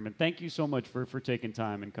Conference tournament. Thank you so much for taking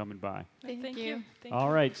time and coming by. Thank you. All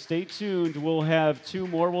right, stay tuned. We'll have 2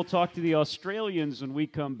 more. We'll talk to the Australians when we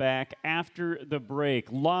come back after the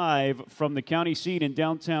break. Live from the county seat in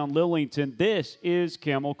downtown Lillington, this is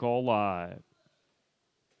Camel Call Live.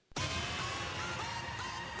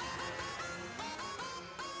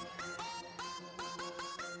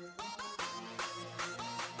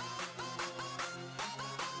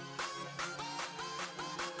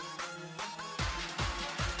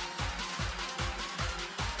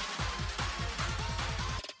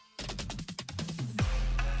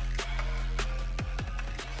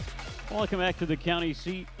 Welcome back to the county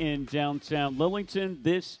seat in downtown Lillington.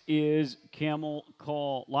 This is Camel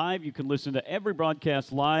Call Live. You can listen to every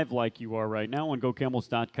broadcast live like you are right now on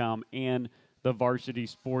GoCamels.com and the Varsity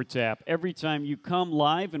Sports app. Every time you come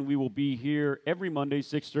live, and we will be here every Monday,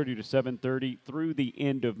 6:30 to 7:30 through the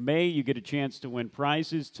end of May, you get a chance to win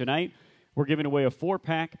prizes. Tonight, we're giving away a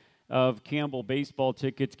 4-pack of Campbell baseball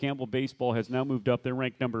tickets. Campbell baseball has now moved up. They're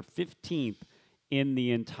ranked number 15th in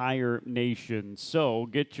the entire nation. So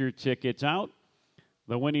get your tickets out.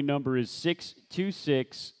 The winning number is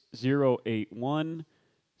 626-081.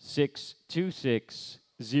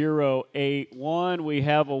 626-081. We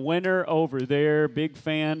have a winner over there. Big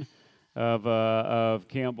fan of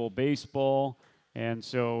Campbell baseball. And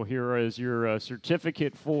so here is your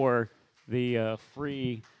certificate for the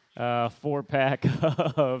free 4-pack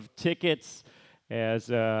of tickets.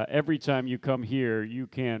 As every time you come here, you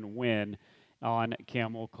can win on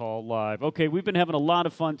Camel Call Live. Okay, we've been having a lot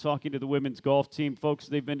of fun talking to the women's golf team. Folks,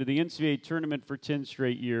 they've been to the NCAA tournament for 10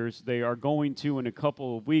 straight years. They are going to, in a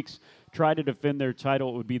couple of weeks, try to defend their title.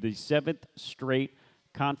 It would be the 7th straight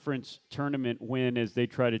conference tournament win as they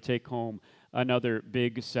try to take home another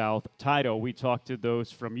Big South title. We talked to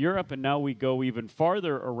those from Europe, and now we go even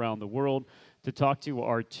farther around the world to talk to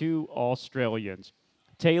our 2 Australians.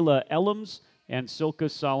 Taylah Ellems and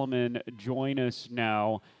Silka Solomon join us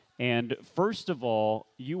now. And first of all,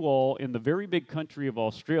 you all in the very big country of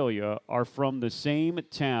Australia are from the same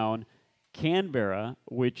town, Canberra,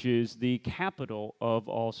 which is the capital of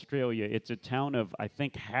Australia. It's a town of, I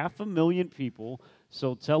think, 500,000 people.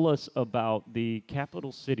 So tell us about the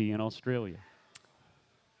capital city in Australia.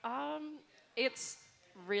 It's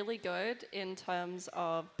really good in terms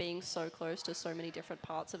of being so close to so many different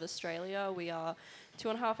parts of Australia. We are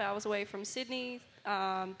 2.5 hours away from Sydney,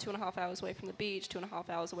 2.5 hours away from the beach, 2.5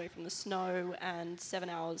 hours away from the snow, and 7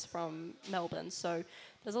 hours from Melbourne. So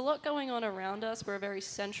there's a lot going on around us. We're a very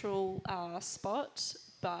central spot,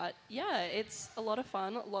 but yeah, it's a lot of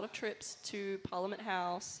fun, a lot of trips to Parliament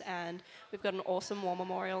House, and we've got an awesome war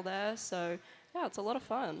memorial there. So yeah, it's a lot of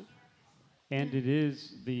fun. And it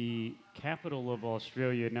is the capital of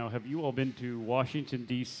Australia. Now, have you all been to Washington,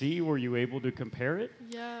 D.C.? Were you able to compare it?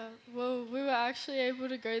 Yeah, well, we were actually able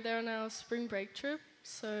to go there on our spring break trip.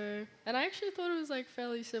 So, and I actually thought it was like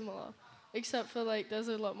fairly similar, except for like there's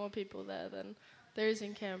a lot more people there than there is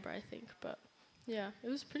in Canberra, I think. But yeah, it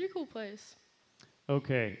was a pretty cool place.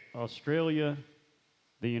 Okay, Australia,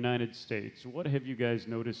 the United States. What have you guys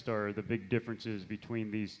noticed are the big differences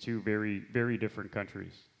between these 2 very, very different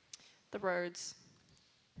countries? The roads.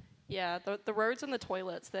 Yeah, the roads and the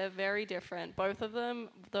toilets, they're very different. Both of them,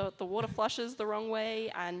 the water flushes the wrong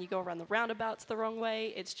way, and you go around the roundabouts the wrong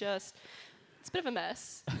way. It's a bit of a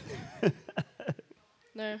mess.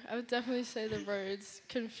 No, I would definitely say the roads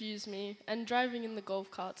confuse me, and driving in the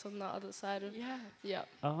golf carts on the other side of yeah.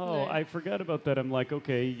 Oh, No. I forgot about that. I'm like,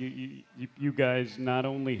 okay, you guys not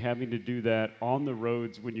only having to do that on the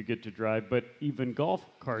roads when you get to drive, but even golf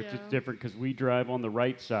carts, Yeah. it's different because we drive on the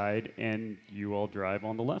right side and you all drive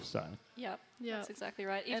on the left side. Yep. Yeah. That's exactly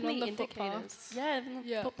right. And Even on the the indicators. footpaths. Yeah, even the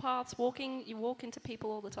Yeah. footpaths. You walk into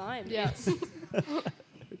people all the time. Yeah.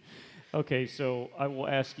 Okay, so I will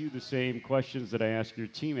ask you the same questions that I ask your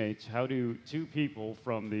teammates. How do two people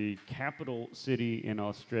from the capital city in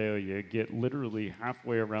Australia get literally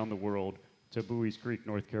halfway around the world to Bowie's Creek,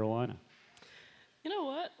 North Carolina? You know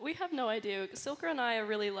what? We have no idea. Silka and I are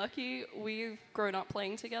really lucky. We've grown up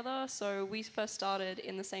playing together. So we first started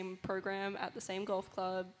in the same program at the same golf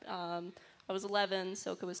club. I was 11,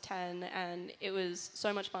 Silka was 10, and it was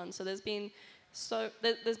so much fun. So there's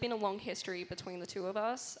been a long history between the two of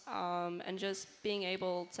us, and just being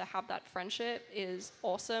able to have that friendship is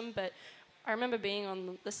awesome. But I remember being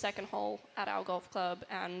on the second hole at our golf club,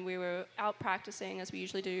 and we were out practicing as we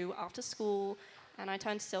usually do after school. And I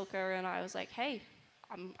turned to Silka and I was like, "Hey,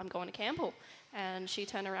 I'm going to Campbell." And she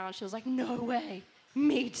turned around. She was like, "No way,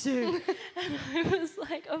 me too." And I was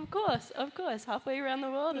like, "Of course, halfway around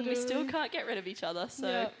the world, and we still can't get rid of each other." So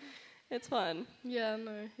Yeah. it's fun. Yeah,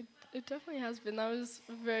 no, it definitely has been. That was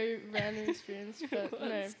a very random experience, but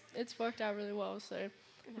no, it's worked out really well, so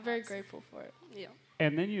I'm very grateful for it. Yeah.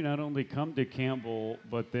 And then you not only come to Campbell,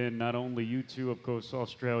 but then not only you two, of course,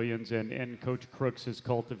 Australians, and Coach Crooks has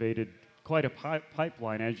cultivated quite a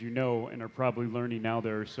pipeline, as you know, and are probably learning now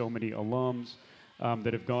there are so many alums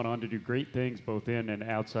that have gone on to do great things both in and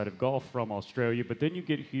outside of golf from Australia. But then you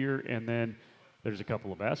get here, and then there's a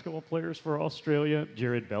couple of basketball players for Australia,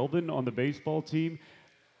 Jared Belbin on the baseball team.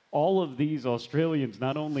 All of these Australians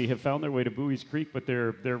not only have found their way to Bowie's Creek, but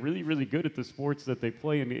they're really, really good at the sports that they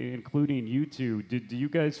play, including you two. Do you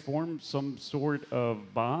guys form some sort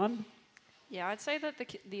of bond? Yeah, I'd say that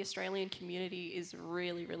the Australian community is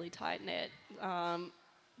really, really tight-knit.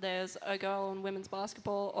 There's a girl in women's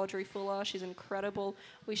basketball, Audrey Fuller. She's incredible.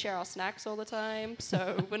 We share our snacks all the time.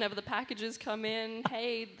 So whenever the packages come in,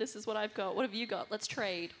 "Hey, this is what I've got. What have you got? Let's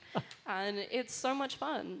trade." And it's so much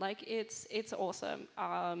fun. Like, it's awesome.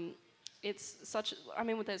 It's such... I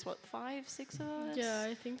mean, there's, 5, 6 of us? Yeah,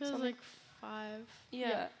 I think there's Something. like 5.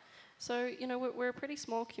 Yeah. So, we're a pretty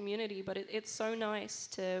small community, but it's so nice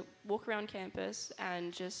to walk around campus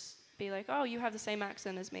and just be like, "Oh, you have the same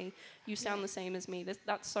accent as me. You sound the same as me."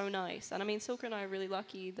 That's so nice. And I mean, Silka and I are really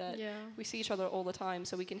lucky that we see each other all the time,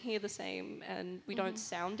 so we can hear the same, and we don't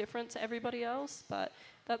sound different to everybody else. But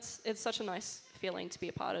it's such a nice feeling to be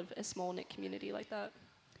a part of a small-knit community like that.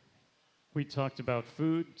 We talked about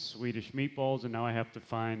food, Swedish meatballs, and now I have to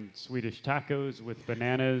find Swedish tacos with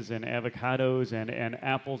bananas and avocados and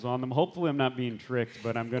apples on them. Hopefully, I'm not being tricked,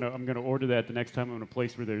 but I'm gonna order that the next time I'm in a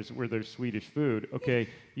place where there's Swedish food. Okay,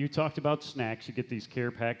 you talked about snacks. You get these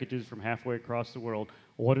care packages from halfway across the world.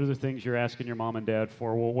 What are the things you're asking your mom and dad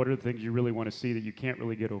for? Well, what are the things you really want to see that you can't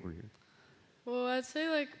really get over here? Well, I'd say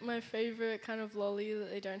like my favorite kind of lolly that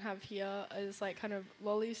they don't have here is like kind of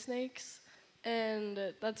lolly snakes.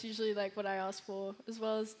 And that's usually like what I ask for, as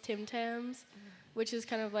well as Tim Tams, which is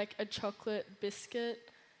kind of like a chocolate biscuit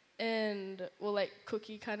and like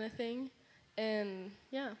cookie kind of thing. And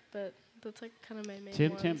yeah, but that's like kind of my main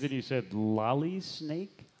Tim ones. Tams, and you said lolly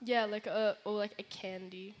snake? Yeah, like a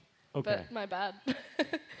candy. Okay. But my bad.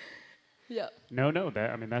 Yeah. No,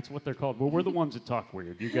 that's what they're called. Well, we're the ones that talk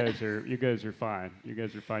weird. You guys are fine. You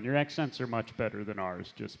guys are fine. Your accents are much better than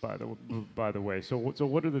ours, just by the way. So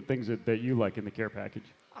what are the things that you like in the care package?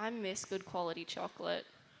 I miss good quality chocolate.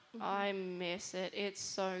 I miss it. It's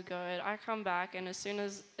so good. I come back, and as soon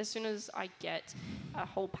as I get a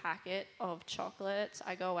whole packet of chocolates,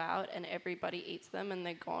 I go out and everybody eats them, and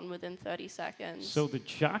they're gone within 30 seconds. So the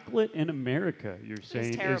chocolate in America, you're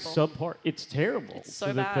saying, is subpar. It's terrible. It's so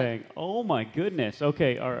the bad. thing. Oh my goodness.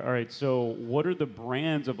 Okay. All right. So what are the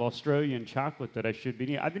brands of Australian chocolate that I should be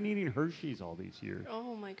eating? I've been eating Hershey's all these years.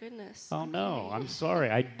 Oh my goodness. Oh no. I'm sorry.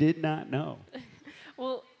 I did not know.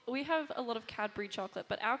 Well, we have a lot of Cadbury chocolate,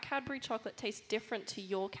 but our Cadbury chocolate tastes different to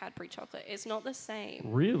your Cadbury chocolate. It's not the same.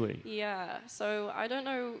 Really? Yeah. So I don't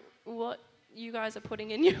know what you guys are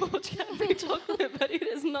putting in your Cadbury chocolate, but it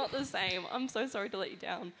is not the same. I'm so sorry to let you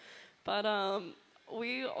down. But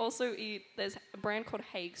we also eat, there's a brand called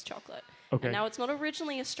Haig's chocolate. Okay. And now it's not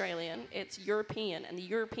originally Australian, it's European, and the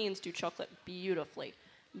Europeans do chocolate beautifully.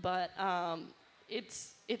 But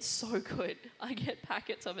it's so good. I get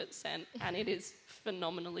packets of it sent, and it is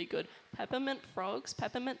phenomenally good. Peppermint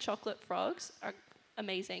chocolate frogs are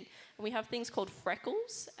amazing. And we have things called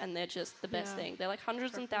freckles, and they're just the best thing. They're like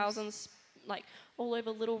hundreds and thousands like all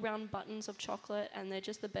over little round buttons of chocolate, and they're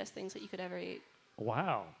just the best things that you could ever eat.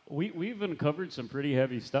 Wow. We've uncovered some pretty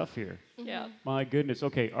heavy stuff here. Yeah. My goodness.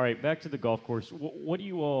 Okay, all right, back to the golf course. What do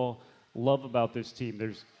you all love about this team?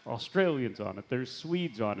 There's Australians on it. There's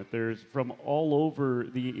Swedes on it. There's from all over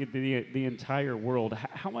the entire world.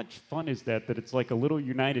 How much fun is that it's like a little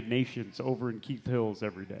United Nations over in Keith Hills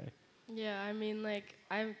every day? Yeah, I mean, like,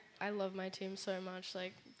 I love my team so much.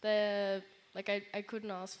 Like, they're, like, I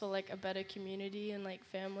couldn't ask for, like, a better community and, like,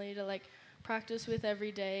 family to, like, practice with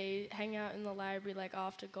every day, hang out in the library, like,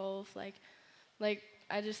 after golf. Like,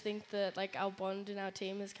 I just think that, like, our bond in our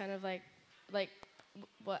team is kind of, like,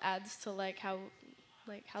 what adds to, like, how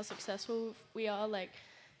successful we are, like,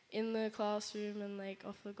 in the classroom and, like,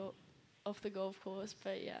 off the golf course.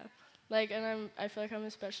 But, yeah. Like, and I feel like I'm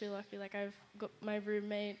especially lucky. Like, I've got my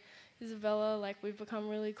roommate, Izabella, like, we've become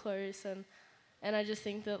really close, and I just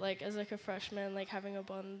think that, like, as, like, a freshman, like, having a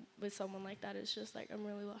bond with someone like that is just, like, I'm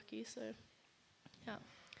really lucky, so, yeah.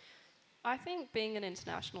 I think being an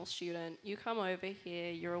international student, you come over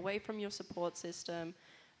here, you're away from your support system,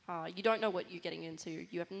 you don't know what you're getting into,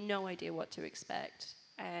 you have no idea what to expect,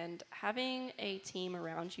 and having a team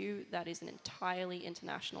around you that is an entirely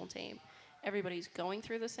international team, everybody's going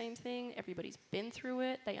through the same thing. Everybody's been through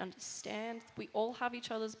it. They understand. We all have each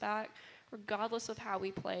other's back. Regardless of how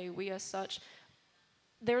we play, we are such...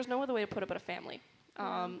 There is no other way to put it but a family.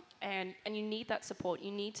 And you need that support. You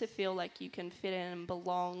need to feel like you can fit in and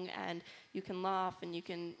belong, and you can laugh and you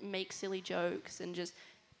can make silly jokes and just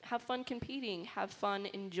have fun competing, have fun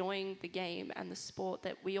enjoying the game and the sport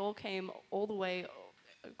that we all came all the way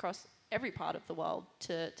across every part of the world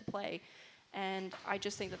to play. And I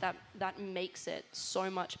just think that makes it so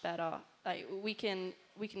much better. Like, we can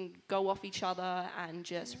go off each other and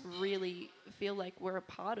just really feel like we're a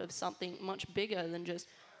part of something much bigger than just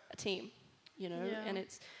a team, you know? Yeah. And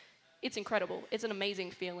it's incredible. It's an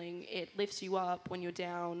amazing feeling. It lifts you up when you're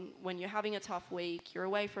down, when you're having a tough week, you're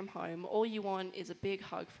away from home. All you want is a big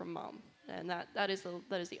hug from mum. And that is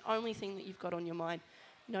the only thing that you've got on your mind.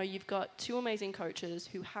 You know, you've got two amazing coaches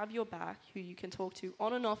who have your back, who you can talk to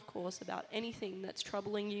on and off course about anything that's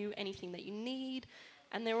troubling you, anything that you need,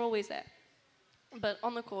 and they're always there. But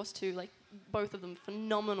on the course too, like, both of them,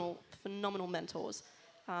 phenomenal mentors.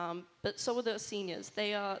 But so are the seniors.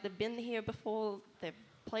 They've been here before, they've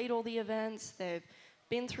played all the events, they've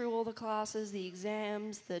been through all the classes, the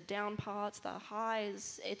exams, the down parts, the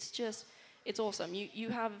highs. It's awesome. You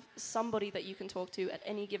have somebody that you can talk to at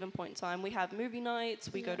any given point in time. We have movie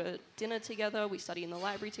nights, we go to dinner together, we study in the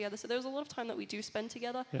library together. So there's a lot of time that we do spend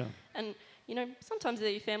together. Yeah. And, you know, sometimes they're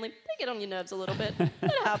your family. They get on your nerves a little bit.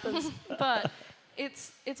 It happens. But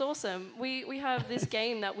it's awesome. We have this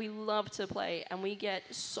game that we love to play, and we get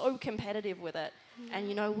so competitive with it. And,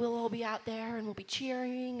 you know, we'll all be out there and we'll be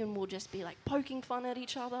cheering and we'll just be, like, poking fun at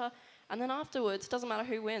each other. And then afterwards, doesn't matter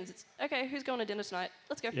who wins. It's, okay, who's going to dinner tonight?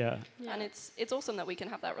 Let's go. Yeah. And it's awesome that we can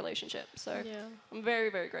have that relationship. So I'm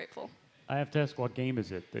very, very grateful. I have to ask, what game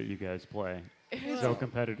is it that you guys play so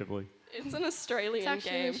competitively? It's an Australian game. It's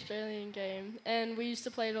actually an Australian game. And we used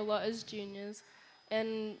to play it a lot as juniors.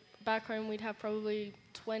 And back home, we'd have probably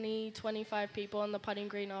 20, 25 people on the putting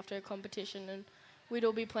green after a competition. And we'd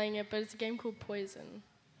all be playing it. But it's a game called Poison.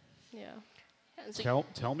 Yeah.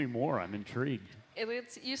 Tell me more. I'm intrigued.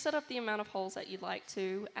 You set up the amount of holes that you'd like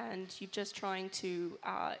to, and you're just trying to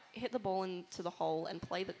hit the ball into the hole and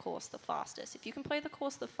play the course the fastest. If you can play the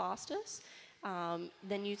course the fastest,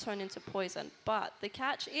 then you turn into poison. But the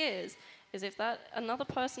catch is if that another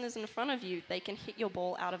person is in front of you, they can hit your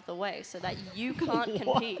ball out of the way so that you can't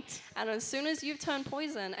compete. And as soon as you've turned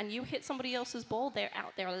poison and you hit somebody else's ball, they're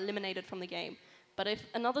out. They're eliminated from the game. But if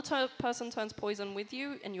another person turns poison with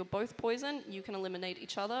you and you're both poison, you can eliminate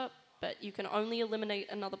each other. But you can only eliminate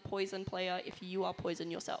another poison player if you are poison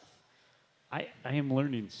yourself. I am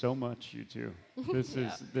learning so much, you two. This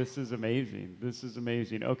is amazing. This is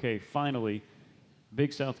amazing. Okay, finally,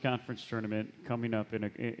 Big South Conference tournament coming up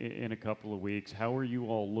in a couple of weeks. How are you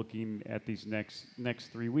all looking at these next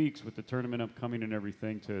 3 weeks with the tournament upcoming and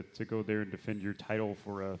everything to go there and defend your title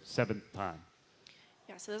for a 7th time?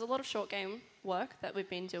 Yeah, so there's a lot of short game work that we've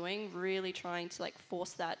been doing, really trying to, like,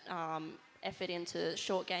 force that effort into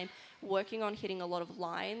short game, working on hitting a lot of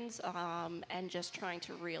lines, and just trying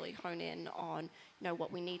to really hone in on, you know,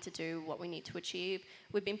 what we need to do, what we need to achieve.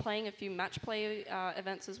 We've been playing a few match play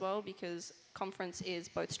events as well, because conference is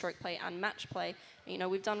both stroke play and match play. You know,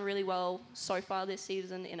 we've done really well so far this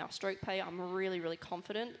season in our stroke play. I'm really, really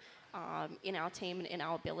confident in our team and in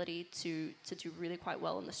our ability to do really quite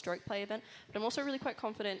well in the stroke play event. But I'm also really quite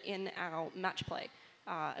confident in our match play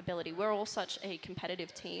ability. We're all such a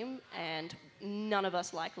competitive team, and none of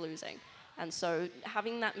us like losing. And so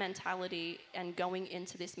having that mentality and going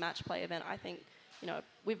into this match play event, I think,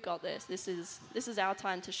 we've got this. This is our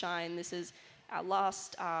time to shine. This is our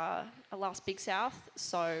last Big South.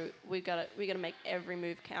 So we got to make every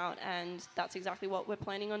move count, and that's exactly what we're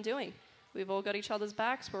planning on doing. We've all got each other's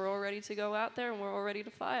backs. We're all ready to go out there, and we're all ready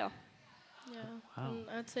to fire. Yeah, Wow. and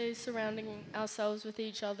I'd say surrounding ourselves with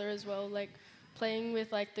each other as well, like playing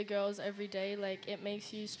with like the girls every day, like it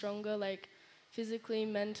makes you stronger, like physically,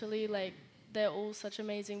 mentally, like they're all such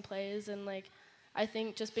amazing players, and like I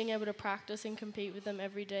think just being able to practice and compete with them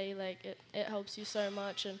every day, like it helps you so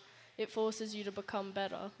much, and it forces you to become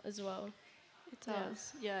better as well. It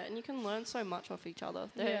does, yeah, and you can learn so much off each other.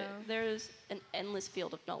 There is an endless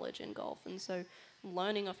field of knowledge in golf, and so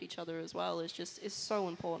learning off each other as well is so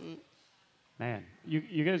important. Man,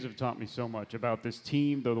 you guys have taught me so much about this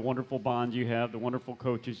team, the wonderful bond you have, the wonderful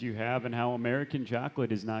coaches you have, and how American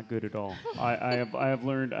chocolate is not good at all. I have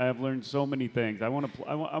learned so many things. I want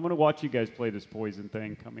to watch you guys play this poison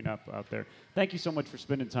thing coming up out there. Thank you so much for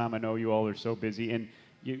spending time. I know you all are so busy, and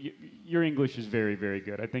your English is very, very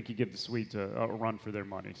good. I think you give the Swedes a run for their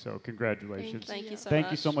money. So congratulations. Thank you so much.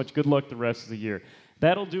 Thank you so much. Good luck the rest of the year.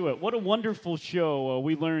 That'll do it. What a wonderful show.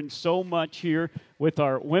 We learned so much here with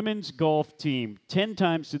our women's golf team. 10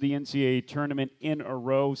 times to the NCAA tournament in a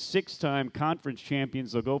row. 6-time conference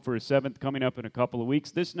champions. They'll go for a 7th coming up in a couple of weeks.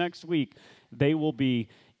 This next week, they will be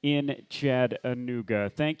in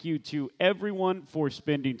Chattanooga. Thank you to everyone for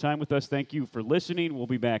spending time with us. Thank you for listening. We'll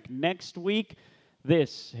be back next week.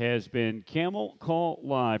 This has been Camel Call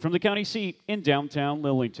Live from the county seat in downtown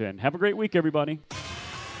Lillington. Have a great week, everybody.